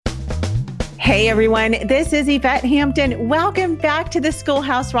Hey everyone, this is Yvette Hampton. Welcome back to the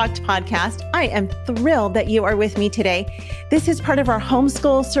Schoolhouse Rocked podcast. I am thrilled that you are with me today. This is part of our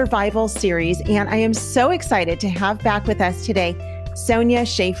homeschool survival series, and I am so excited to have back with us today Sonia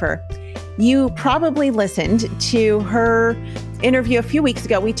Schaefer. You probably listened to her interview a few weeks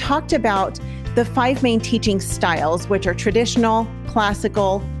ago. We talked about the 5 main teaching styles, which are traditional,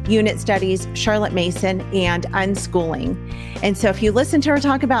 classical, unit studies, Charlotte Mason, and unschooling. And so if you listen to her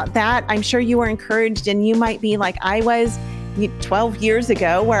talk about that, I'm sure you were encouraged, and you might be like I was 12 years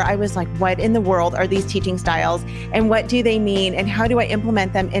ago, where I was like, what in the world are these teaching styles, and what do they mean, and how do I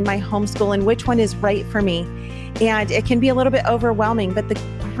implement them in my homeschool, and which one is right for me? And it can be a little bit overwhelming, but the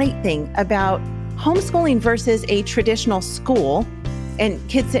great thing about homeschooling versus a traditional school and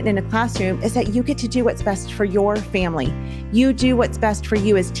kids sitting in a classroom is that you get to do what's best for your family. You do what's best for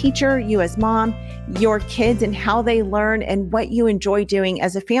you as teacher, you as mom, your kids, and how they learn and what you enjoy doing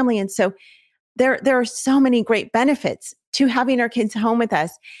as a family. And so there are so many great benefits to having our kids home with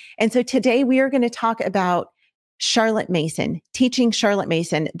us. And so today we are going to talk about Charlotte Mason, teaching Charlotte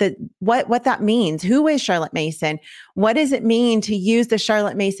Mason, what that means. Who is Charlotte Mason? What does it mean to use the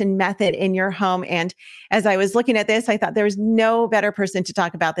Charlotte Mason method in your home? And as I was looking at this, I thought there's no better person to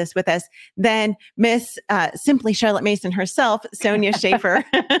talk about this with us than Miss Simply Charlotte Mason herself, Sonia Schaefer.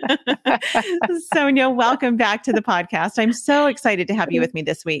 Sonia, welcome back to the podcast. I'm so excited to have you with me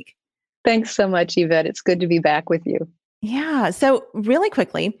this week. Thanks so much, Yvette. It's good to be back with you. Yeah. So really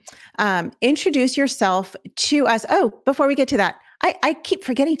quickly, introduce yourself to us. Oh, before we get to that, I keep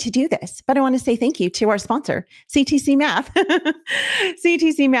forgetting to do this, but I want to say thank you to our sponsor, CTC Math.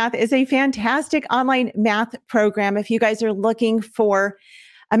 CTC Math is a fantastic online math program. If you guys are looking for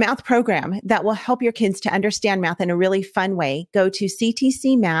a math program that will help your kids to understand math in a really fun way, go to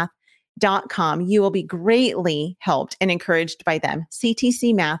ctcmath.com. You will be greatly helped and encouraged by them.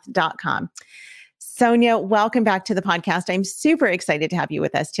 ctcmath.com. Sonia, welcome back to the podcast. I'm super excited to have you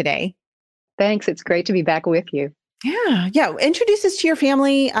with us today. Thanks. It's great to be back with you. Yeah. Introduce us to your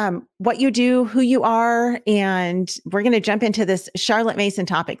family, what you do, who you are, and we're going to jump into this Charlotte Mason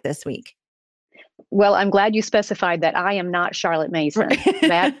topic this week. Well, I'm glad you specified that I am not Charlotte Mason.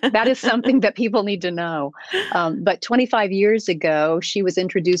 That is something that people need to know. But 25 years ago, she was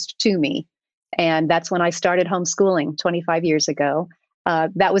introduced to me, and that's when I started homeschooling 25 years ago.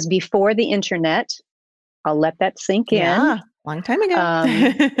 That was before the internet. I'll let that sink in. Yeah, long time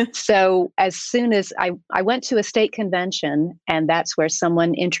ago. So as soon as I went to a state convention, and that's where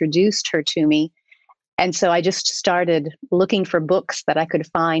someone introduced her to me. And so I just started looking for books that I could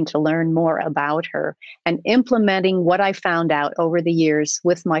find to learn more about her and implementing what I found out over the years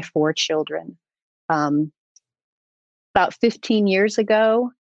with my 4 children. About 15 years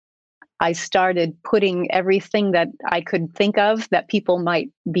ago, I started putting everything that I could think of that people might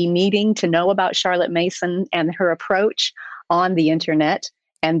be needing to know about Charlotte Mason and her approach on the internet.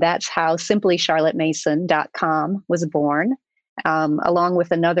 And that's how simplycharlottemason.com was born, along with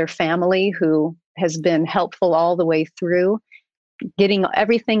another family who has been helpful all the way through, getting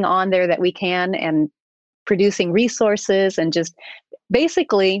everything on there that we can and producing resources and just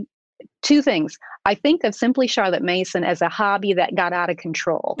basically 2 things. I think of Simply Charlotte Mason as a hobby that got out of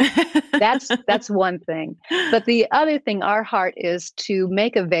control. That's one thing. But the other thing, our heart is to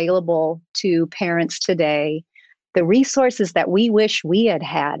make available to parents today the resources that we wish we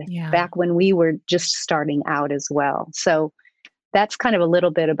had back when we were just starting out as well. So that's kind of a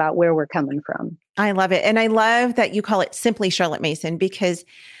little bit about where we're coming from. I love it. And I love that you call it Simply Charlotte Mason, because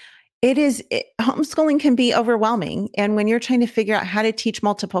homeschooling can be overwhelming. And when you're trying to figure out how to teach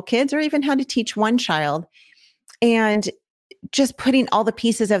multiple kids or even how to teach one child and just putting all the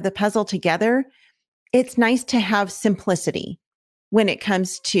pieces of the puzzle together, it's nice to have simplicity when it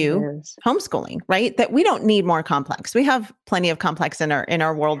comes to homeschooling, right? That we don't need more complex. We have plenty of complex in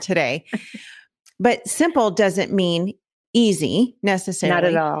our world today, but simple doesn't mean easy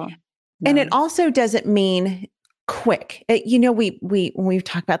necessarily. Not at all. No. And it also doesn't mean quick. We've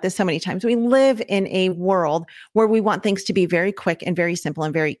talked about this so many times. We live in a world where we want things to be very quick and very simple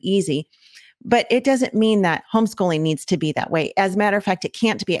and very easy, but it doesn't mean that homeschooling needs to be that way. As a matter of fact, it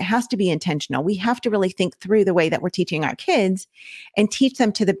can't be. It has to be intentional. We have to really think through the way that we're teaching our kids and teach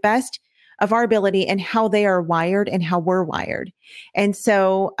them to the best of our ability and how they are wired and how we're wired. And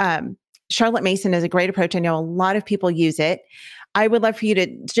so, Charlotte Mason is a great approach. I know a lot of people use it. I would love for you to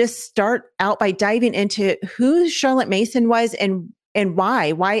just start out by diving into who Charlotte Mason was and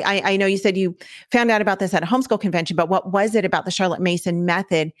why. Why I know you said you found out about this at a homeschool convention, but what was it about the Charlotte Mason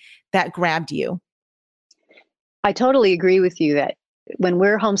method that grabbed you? I totally agree with you that when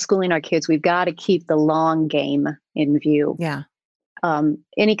we're homeschooling our kids, we've got to keep the long game in view. Yeah.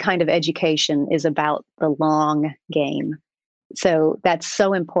 any kind of education is about the long game. So that's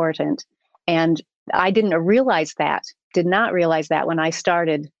so important. And I did not realize that when I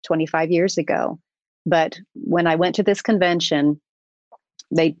started 25 years ago. But when I went to this convention,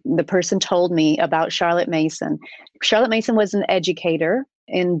 the person told me about Charlotte Mason. Charlotte Mason was an educator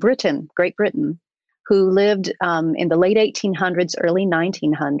in Britain, Great Britain, who lived in the late 1800s, early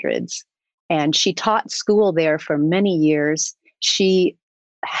 1900s. And she taught school there for many years. She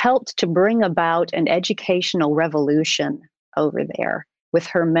helped to bring about an educational revolution over there with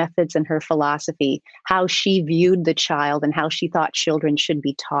her methods and her philosophy, how she viewed the child and how she thought children should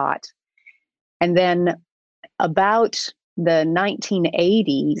be taught. And then about the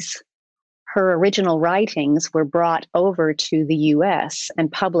 1980s, her original writings were brought over to the US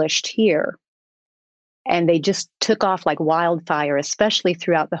and published here. And they just took off like wildfire, especially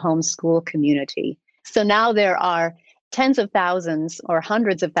throughout the homeschool community. So now there are tens of thousands or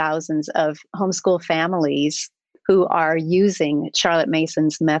hundreds of thousands of homeschool families who are using Charlotte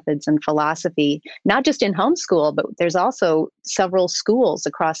Mason's methods and philosophy, not just in homeschool, but there's also several schools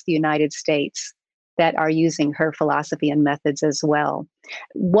across the United States that are using her philosophy and methods as well.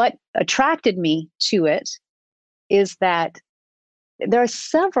 What attracted me to it is that there are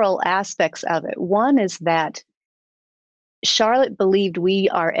several aspects of it. One is that Charlotte believed we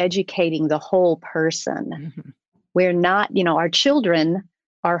are educating the whole person. Mm-hmm. We're not, our children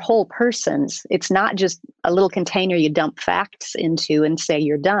are whole persons. It's not just a little container you dump facts into and say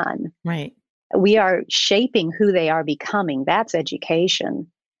you're done. Right. We are shaping who they are becoming. That's education,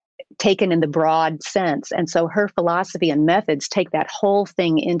 taken in the broad sense. And so her philosophy and methods take that whole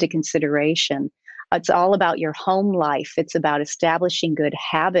thing into consideration. It's all about your home life. It's about establishing good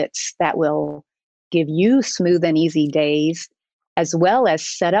habits that will give you smooth and easy days, as well as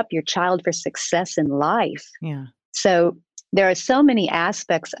set up your child for success in life. Yeah. So there are so many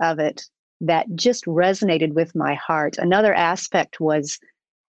aspects of it that just resonated with my heart. Another aspect was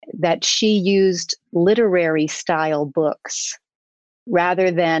that she used literary style books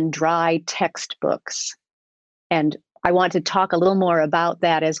rather than dry textbooks. And I want to talk a little more about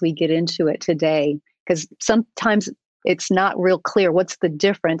that as we get into it today, because sometimes it's not real clear what's the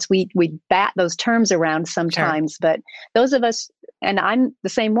difference. We bat those terms around sometimes, sure. But those of us, and I'm the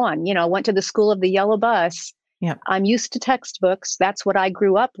same one, went to the school of the yellow bus. Yeah. I'm used to textbooks. That's what I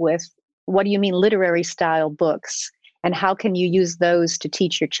grew up with. What do you mean literary style books? And how can you use those to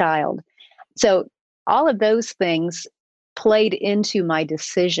teach your child? So all of those things played into my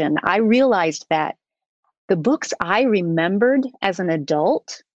decision. I realized that the books I remembered as an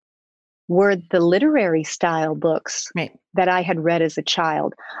adult were the literary style books right. that I had read as a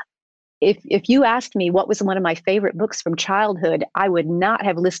child. If you asked me what was one of my favorite books from childhood, I would not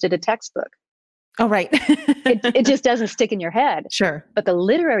have listed a textbook. Oh, right. it just doesn't stick in your head. Sure. But the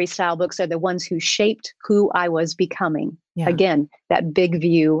literary style books are the ones who shaped who I was becoming. Yeah. Again, that big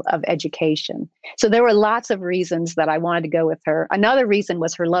view of education. So there were lots of reasons that I wanted to go with her. Another reason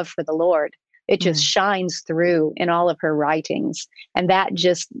was her love for the Lord. It just shines through in all of her writings. And that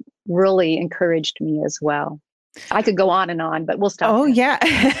just really encouraged me as well. I could go on, but we'll stop. Oh, there. Yeah.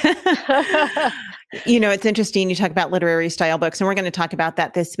 It's interesting. You talk about literary style books, and we're going to talk about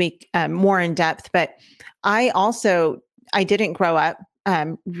that this week more in depth. But I didn't grow up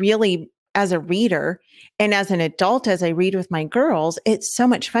really as a reader. And as an adult, as I read with my girls, it's so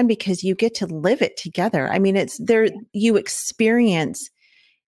much fun because you get to live it together. I mean, it's there, you experience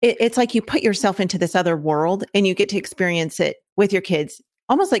it's like you put yourself into this other world and you get to experience it with your kids,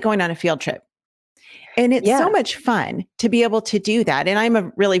 almost like going on a field trip. And it's so much fun to be able to do that. And I'm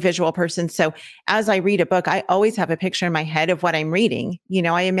a really visual person. So as I read a book, I always have a picture in my head of what I'm reading.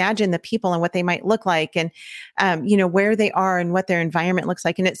 I imagine the people and what they might look like and, where they are and what their environment looks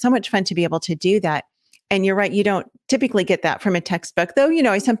like. And it's so much fun to be able to do that. And you're right. You don't typically get that from a textbook, though.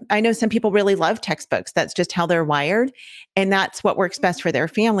 I know some people really love textbooks. That's just how they're wired. And that's what works best for their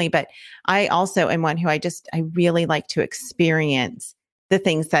family. But I also am one who I really like to experience the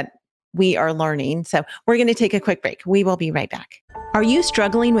things that we are learning. So we're going to take a quick break. We will be right back. Are you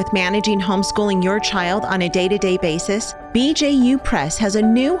struggling with managing homeschooling your child on a day-to-day basis? BJU Press has a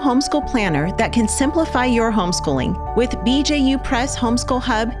new homeschool planner that can simplify your homeschooling. With BJU Press Homeschool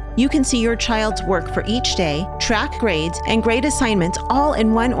Hub, you can see your child's work for each day, track grades, and grade assignments all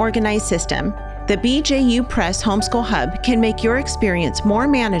in one organized system. The BJU Press Homeschool Hub can make your experience more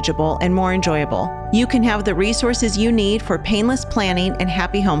manageable and more enjoyable. You can have the resources you need for painless planning and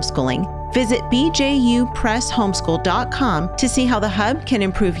happy homeschooling. Visit bjupresshomeschool.com to see how the Hub can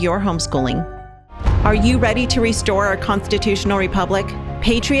improve your homeschooling. Are you ready to restore our constitutional republic?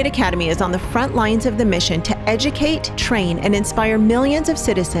 Patriot Academy is on the front lines of the mission to educate, train, and inspire millions of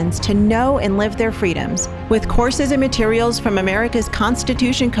citizens to know and live their freedoms. With courses and materials from America's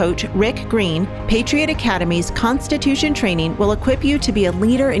Constitution coach, Rick Green, Patriot Academy's Constitution training will equip you to be a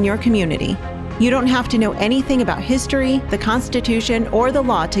leader in your community. You don't have to know anything about history, the Constitution, or the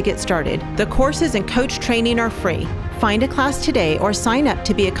law to get started. The courses and coach training are free. Find a class today or sign up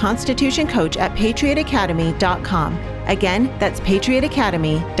to be a Constitution coach at patriotacademy.com. Again, that's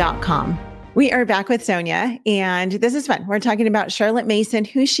patriotacademy.com. We are back with Sonia, and this is fun. We're talking about Charlotte Mason,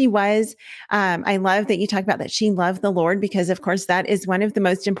 who she was. I love that you talk about that she loved the Lord, because of course that is one of the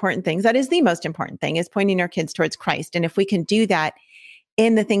most important things. That is the most important thing, is pointing our kids towards Christ. And if we can do that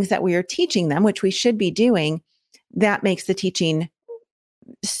in the things that we are teaching them, which we should be doing, that makes the teaching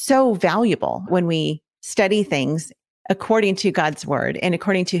so valuable when we study things according to God's word and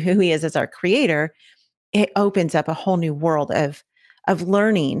according to who he is as our creator. It opens up a whole new world of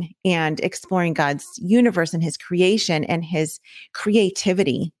learning and exploring God's universe and his creation and his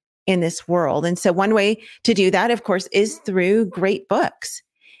creativity in this world. And so one way to do that, of course, is through great books.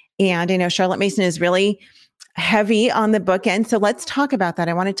 And I know Charlotte Mason is really heavy on the book end. So let's talk about that.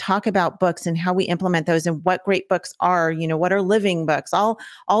 I want to talk about books and how we implement those and what great books are, what are living books, all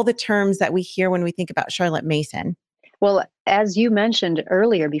the terms that we hear when we think about Charlotte Mason. Well, as you mentioned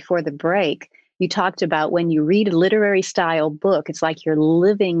earlier before the break, you talked about when you read a literary style book, it's like you're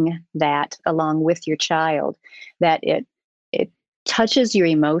living that along with your child, that it touches your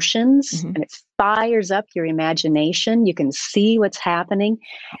emotions and it fires up your imagination. You can see what's happening.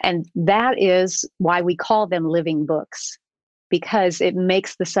 And that is why we call them living books, because it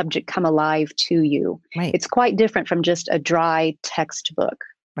makes the subject come alive to you. Right. It's quite different from just a dry textbook.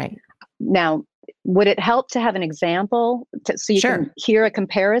 Right. Now, would it help to have an example so you can hear a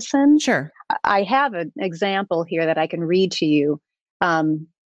comparison? Sure. I have an example here that I can read to you.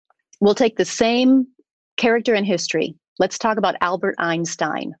 We'll take the same character in history. Let's talk about Albert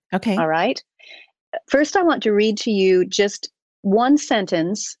Einstein. Okay. All right. First, I want to read to you just one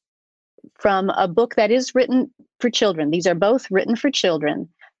sentence from a book that is written for children. These are both written for children,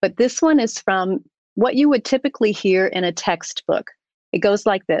 but this one is from what you would typically hear in a textbook. It goes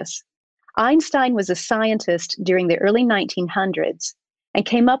like this. Einstein was a scientist during the early 1900s and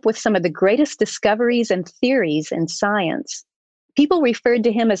came up with some of the greatest discoveries and theories in science. People referred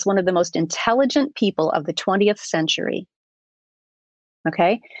to him as one of the most intelligent people of the 20th century.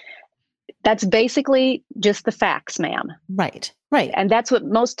 Okay? That's basically just the facts, ma'am. Right, right. And that's what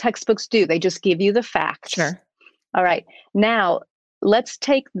most textbooks do. They just give you the facts. Sure. All right. Now, let's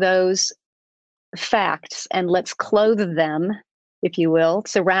take those facts and let's clothe them, if you will,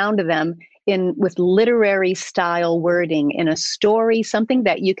 surround them with literary style wording in a story, something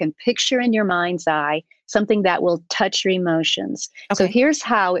that you can picture in your mind's eye, something that will touch your emotions. Okay. So here's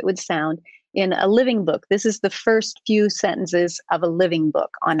how it would sound in a living book. This is the first few sentences of a living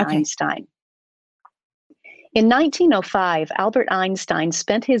book on Einstein. In 1905, Albert Einstein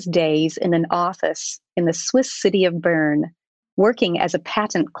spent his days in an office in the Swiss city of Bern, working as a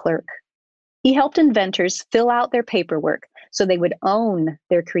patent clerk. He helped inventors fill out their paperwork so they would own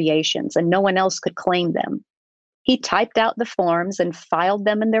their creations and no one else could claim them. He typed out the forms and filed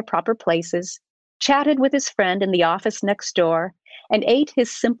them in their proper places, chatted with his friend in the office next door, and ate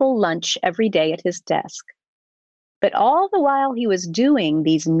his simple lunch every day at his desk. But all the while he was doing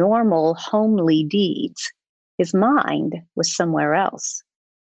these normal, homely deeds, his mind was somewhere else.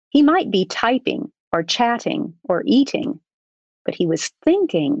 He might be typing or chatting or eating, but he was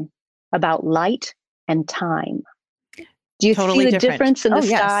thinking about light and time. Do you see the difference in the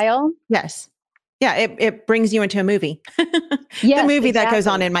style? Yes. Yeah, it brings you into a movie. Yes, the movie that goes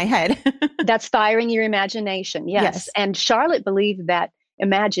on in my head. That's firing your imagination. Yes. And Charlotte believed that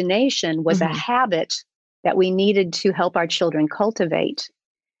imagination was a habit that we needed to help our children cultivate,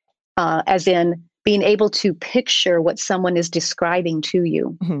 as in being able to picture what someone is describing to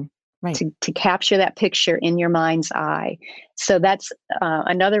you. Right. To capture that picture in your mind's eye. So that's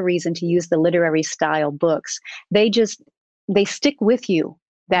another reason to use the literary style books. They stick with you.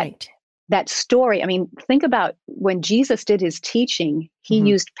 That story. I mean, think about when Jesus did his teaching, he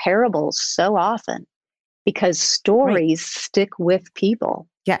used parables so often because stories stick with people.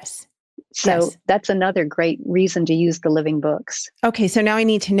 Yes. So that's another great reason to use the living books. Okay, so now I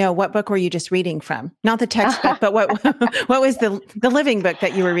need to know, what book were you just reading from? Not the textbook, but what was the living book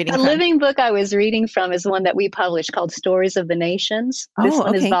that you were reading from? The living book I was reading from is one that we published called Stories of the Nations. This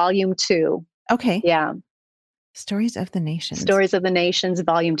one is volume 2. Okay. Yeah. Stories of the Nations. Stories of the Nations,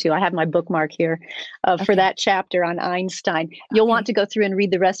 volume 2. I have my bookmark here for that chapter on Einstein. You'll want to go through and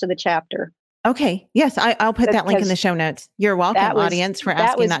read the rest of the chapter. Okay. Yes, I'll put that link in the Because show notes. You're welcome, audience, for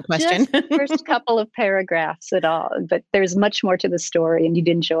asking was that question. just the first couple of paragraphs at all, but there's much more to the story, and you'd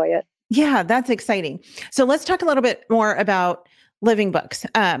enjoy it. Yeah, that's exciting. So let's talk a little bit more about living books.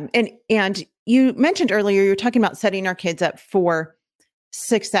 And you mentioned earlier, you were talking about setting our kids up for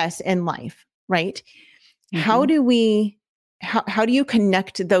success in life, right? How do we, how do you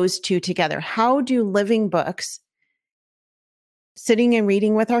connect those two together? How do living books, sitting and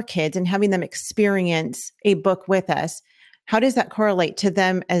reading with our kids and having them experience a book with us, how does that correlate to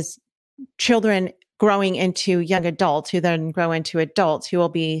them as children growing into young adults who then grow into adults who will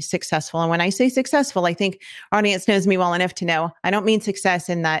be successful? And when I say successful, I think our audience knows me well enough to know I don't mean success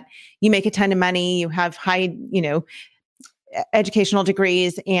in that you make a ton of money, you have high, educational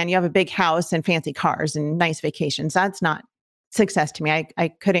degrees, and you have a big house and fancy cars and nice vacations. That's not success to me. I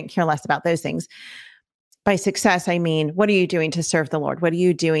couldn't care less about those things. By success, I mean, what are you doing to serve the Lord? What are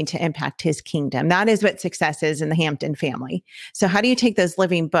you doing to impact his kingdom? That is what success is in the Hampton family. So how do you take those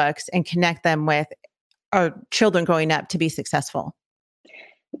living books and connect them with our children growing up to be successful?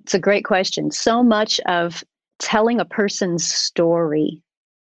 It's a great question. So much of telling a person's story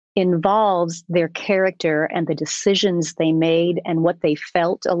involves their character and the decisions they made and what they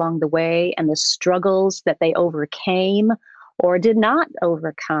felt along the way and the struggles that they overcame or did not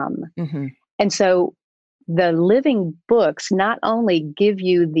overcome. And so the living books not only give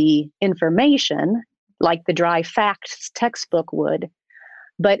you the information like the dry facts textbook would,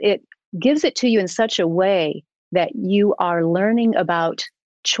 but it gives it to you in such a way that you are learning about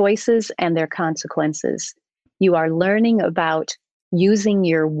choices and their consequences. You are learning about using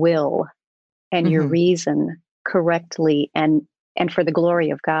your will and your reason correctly and for the glory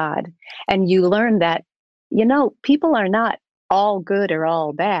of God. And you learn that, people are not all good or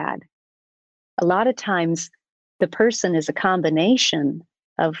all bad. A lot of times the person is a combination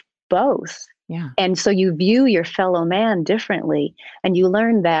of both. Yeah. And so you view your fellow man differently, and you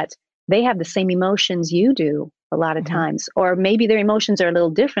learn that they have the same emotions you do a lot of times, or maybe their emotions are a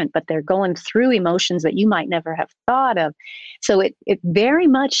little different, but they're going through emotions that you might never have thought of. So it very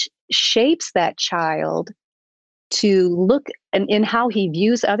much shapes that child to look in how he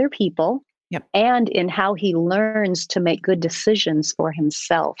views other people and in how he learns to make good decisions for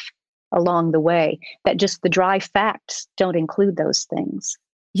himself along the way, that just the dry facts don't include those things.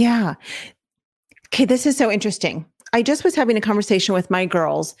 Yeah. Okay, this is so interesting. I just was having a conversation with my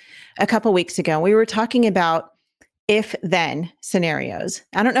girls a couple weeks ago. We were talking about if-then scenarios.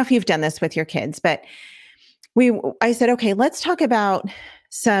 I don't know if you've done this with your kids, but I said, okay, let's talk about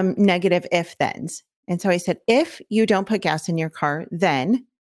some negative if-thens. And so I said, if you don't put gas in your car, then,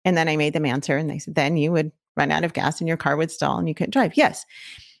 and then I made them answer, and they said, then you would run out of gas and your car would stall and you couldn't drive. Yes.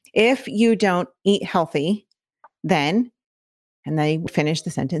 If you don't eat healthy, then, and they finished the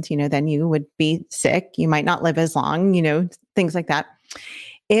sentence, then you would be sick. You might not live as long, things like that.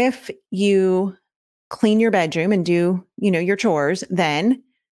 If you clean your bedroom and do, your chores, then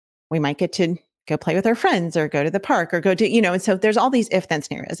we might get to go play with our friends or go to the park or go to, and so there's all these if-then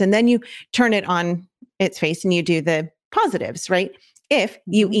scenarios. And then you turn it on its face and you do the positives, right? If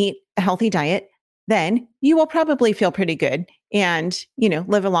you eat a healthy diet, then you will probably feel pretty good and,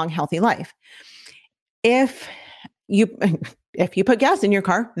 live a long, healthy life. If you put gas in your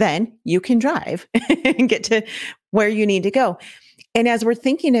car, then you can drive and get to where you need to go. And as we're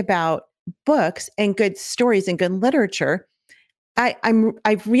thinking about books and good stories and good literature,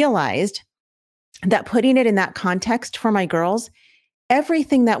 I've realized that putting it in that context for my girls,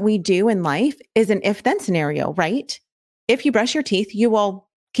 everything that we do in life is an if-then scenario, right? If you brush your teeth, you will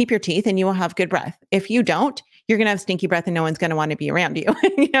keep your teeth and you will have good breath. If you don't, you're going to have stinky breath and no one's going to want to be around you.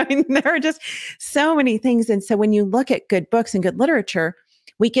 And there are just so many things. And so when you look at good books and good literature,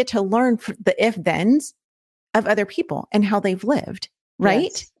 we get to learn the if-thens of other people and how they've lived,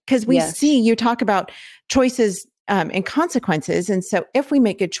 right? Because we see you talk about choices and consequences. And so if we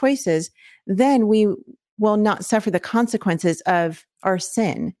make good choices, then we will not suffer the consequences of our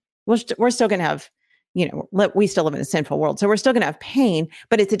sin. We're still going to have, we still live in a sinful world. So we're still going to have pain,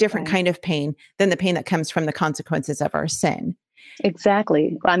 but it's a different kind of pain than the pain that comes from the consequences of our sin.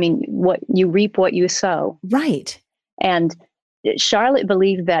 Exactly. I mean, what you reap, what you sow. Right. And Charlotte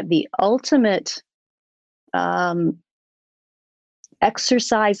believed that the ultimate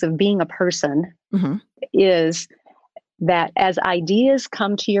exercise of being a person is that as ideas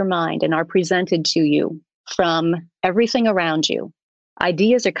come to your mind and are presented to you from everything around you,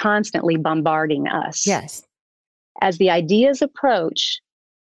 ideas are constantly bombarding us. Yes. As the ideas approach,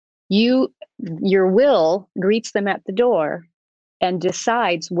 your will greets them at the door, and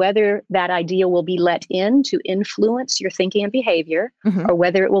decides whether that idea will be let in to influence your thinking and behavior, or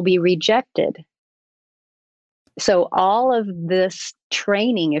whether it will be rejected. So all of this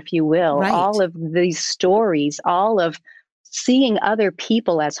training, if you will, all of these stories, all of seeing other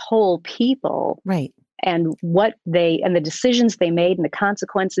people as whole people, and what and the decisions they made and the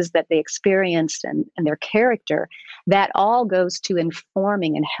consequences that they experienced and their character, that all goes to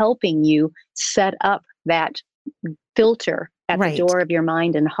informing and helping you set up that filter at the door of your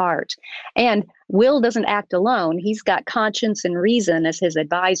mind and heart. And Will doesn't act alone. He's got conscience and reason as his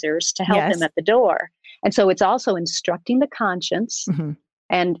advisors to help him at the door. And so it's also instructing the conscience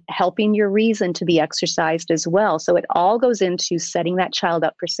and helping your reason to be exercised as well. So it all goes into setting that child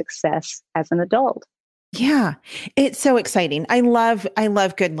up for success as an adult. Yeah, it's so exciting. I love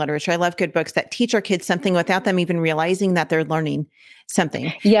good literature. I love good books that teach our kids something without them even realizing that they're learning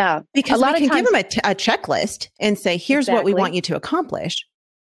something. Yeah. Because a lot we can give them a checklist and say, here's what we want you to accomplish.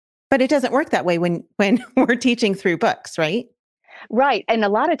 But it doesn't work that way when we're teaching through books, right? Right. And a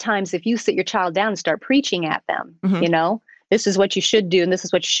lot of times if you sit your child down and start preaching at them, you know, this is what you should do and this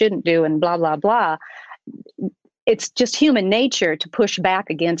is what you shouldn't do and blah, blah, blah. It's just human nature to push back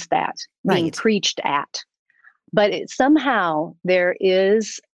against that being preached at. But somehow there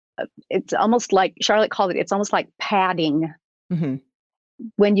is, it's almost like, Charlotte called it, it's almost like padding.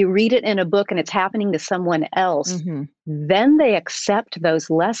 When you read it in a book and it's happening to someone else, then they accept those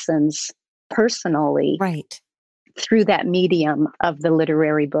lessons personally through that medium of the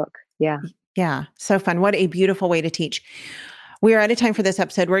literary book. Yeah. Yeah. So fun. What a beautiful way to teach. We are out of time for this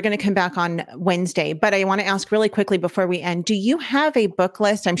episode. We're going to come back on Wednesday, but I want to ask really quickly before we end, do you have a book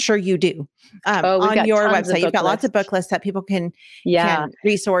list? I'm sure you do. On your website, you've got lots of book lists that people can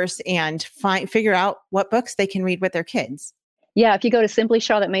resource and figure out what books they can read with their kids. Yeah. If you go to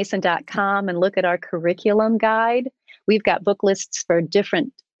simplycharlottemason.com and look at our curriculum guide, we've got book lists for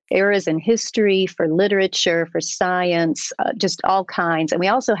different eras in history, for literature, for science, just all kinds. And we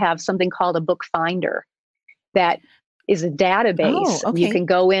also have something called a book finder that is a database. You can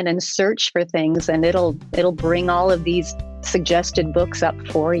go in and search for things and it'll bring all of these suggested books up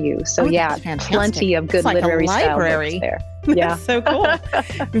for you. So plenty of good literary style books there. Yeah. So cool.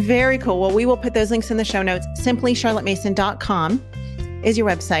 Very cool. Well, we will put those links in the show notes. simplycharlottemason.com is your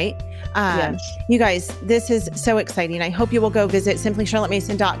website. You guys, this is so exciting. I hope you will go visit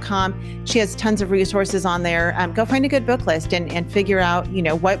simplycharlottemason.com. She has tons of resources on there. Go find a good book list and figure out, you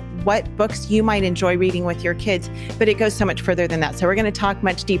know, what books you might enjoy reading with your kids, but it goes so much further than that. So we're going to talk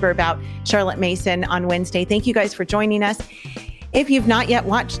much deeper about Charlotte Mason on Wednesday. Thank you guys for joining us. If you've not yet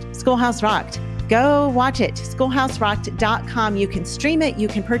watched Schoolhouse Rocked, go watch it. Schoolhouserocked.com. You can stream it. You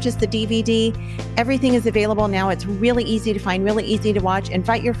can purchase the DVD. Everything is available now. It's really easy to find, really easy to watch.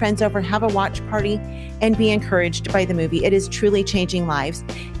 Invite your friends over, have a watch party, and be encouraged by the movie. It is truly changing lives.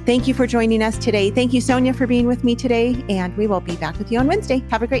 Thank you for joining us today. Thank you, Sonia, for being with me today. And we will be back with you on Wednesday.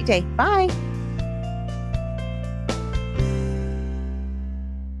 Have a great day. Bye.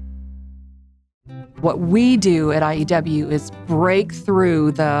 What we do at IEW is break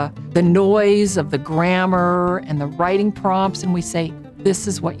through the noise of the grammar and the writing prompts, and we say, this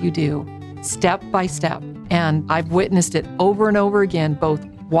is what you do, step by step. And I've witnessed it over and over again, both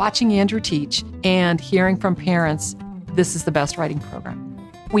watching Andrew teach and hearing from parents, this is the best writing program.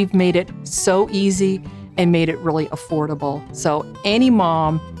 We've made it so easy and made it really affordable. So any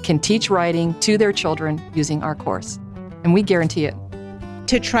mom can teach writing to their children using our course, and we guarantee it.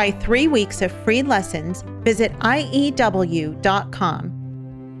 To try 3 weeks of free lessons, visit IEW.com.